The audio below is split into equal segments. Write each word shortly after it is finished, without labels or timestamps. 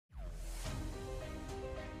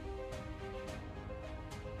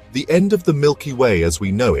The end of the Milky Way as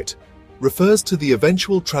we know it refers to the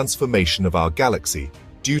eventual transformation of our galaxy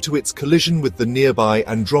due to its collision with the nearby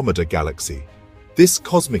Andromeda Galaxy. This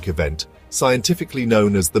cosmic event, scientifically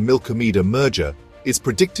known as the Milkomeda merger, is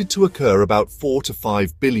predicted to occur about 4 to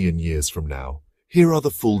 5 billion years from now. Here are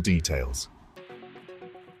the full details.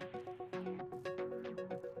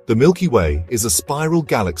 The Milky Way is a spiral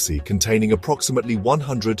galaxy containing approximately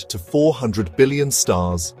 100 to 400 billion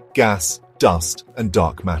stars, gas, dust, and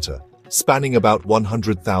dark matter, spanning about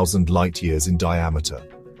 100,000 light-years in diameter.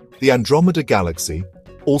 The Andromeda Galaxy,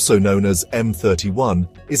 also known as M31,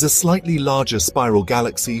 is a slightly larger spiral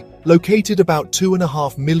galaxy located about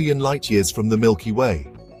 2.5 million light-years from the Milky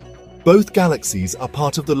Way. Both galaxies are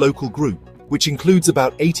part of the local group, which includes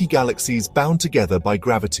about 80 galaxies bound together by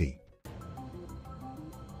gravity.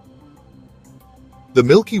 The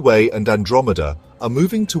Milky Way and Andromeda are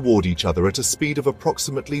moving toward each other at a speed of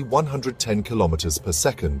approximately 110 kilometers per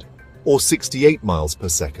second, or 68 miles per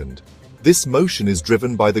second. This motion is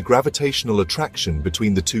driven by the gravitational attraction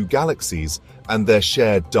between the two galaxies and their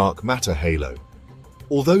shared dark matter halo.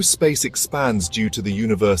 Although space expands due to the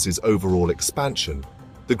universe's overall expansion,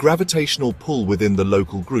 the gravitational pull within the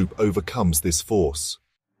local group overcomes this force.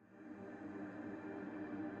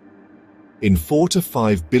 In 4 to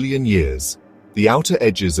 5 billion years, the outer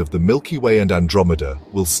edges of the Milky Way and Andromeda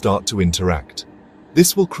will start to interact.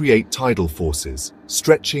 This will create tidal forces,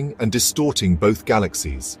 stretching and distorting both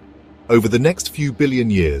galaxies. Over the next few billion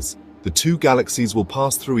years, the two galaxies will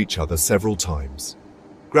pass through each other several times.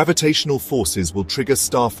 Gravitational forces will trigger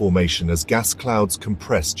star formation as gas clouds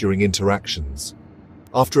compress during interactions.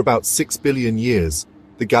 After about 6 billion years,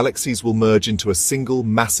 the galaxies will merge into a single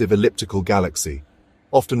massive elliptical galaxy,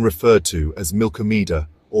 often referred to as Milkomeda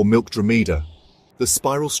or Milkomeda. The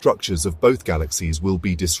spiral structures of both galaxies will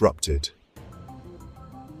be disrupted.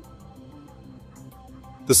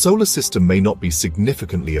 The solar system may not be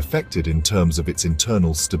significantly affected in terms of its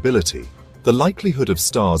internal stability. The likelihood of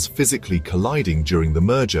stars physically colliding during the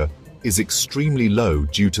merger is extremely low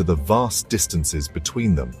due to the vast distances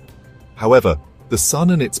between them. However, the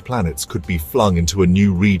Sun and its planets could be flung into a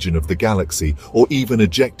new region of the galaxy or even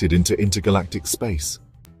ejected into intergalactic space.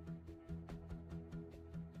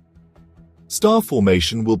 Star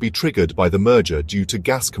formation will be triggered by the merger due to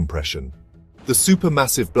gas compression. The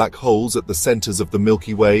supermassive black holes at the centers of the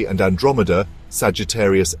Milky Way and Andromeda,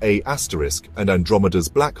 Sagittarius A** and Andromeda's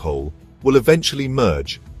black hole, will eventually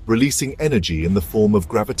merge, releasing energy in the form of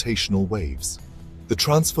gravitational waves. The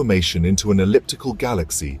transformation into an elliptical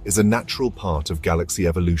galaxy is a natural part of galaxy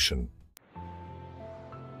evolution.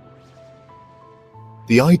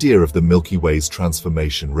 The idea of the Milky Way's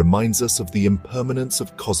transformation reminds us of the impermanence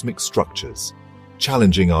of cosmic structures,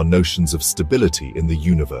 challenging our notions of stability in the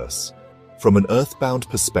universe. From an earthbound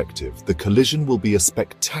perspective, the collision will be a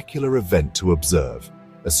spectacular event to observe,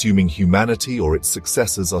 assuming humanity or its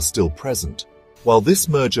successors are still present. While this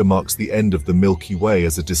merger marks the end of the Milky Way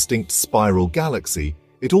as a distinct spiral galaxy,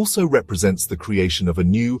 it also represents the creation of a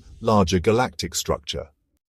new, larger galactic structure.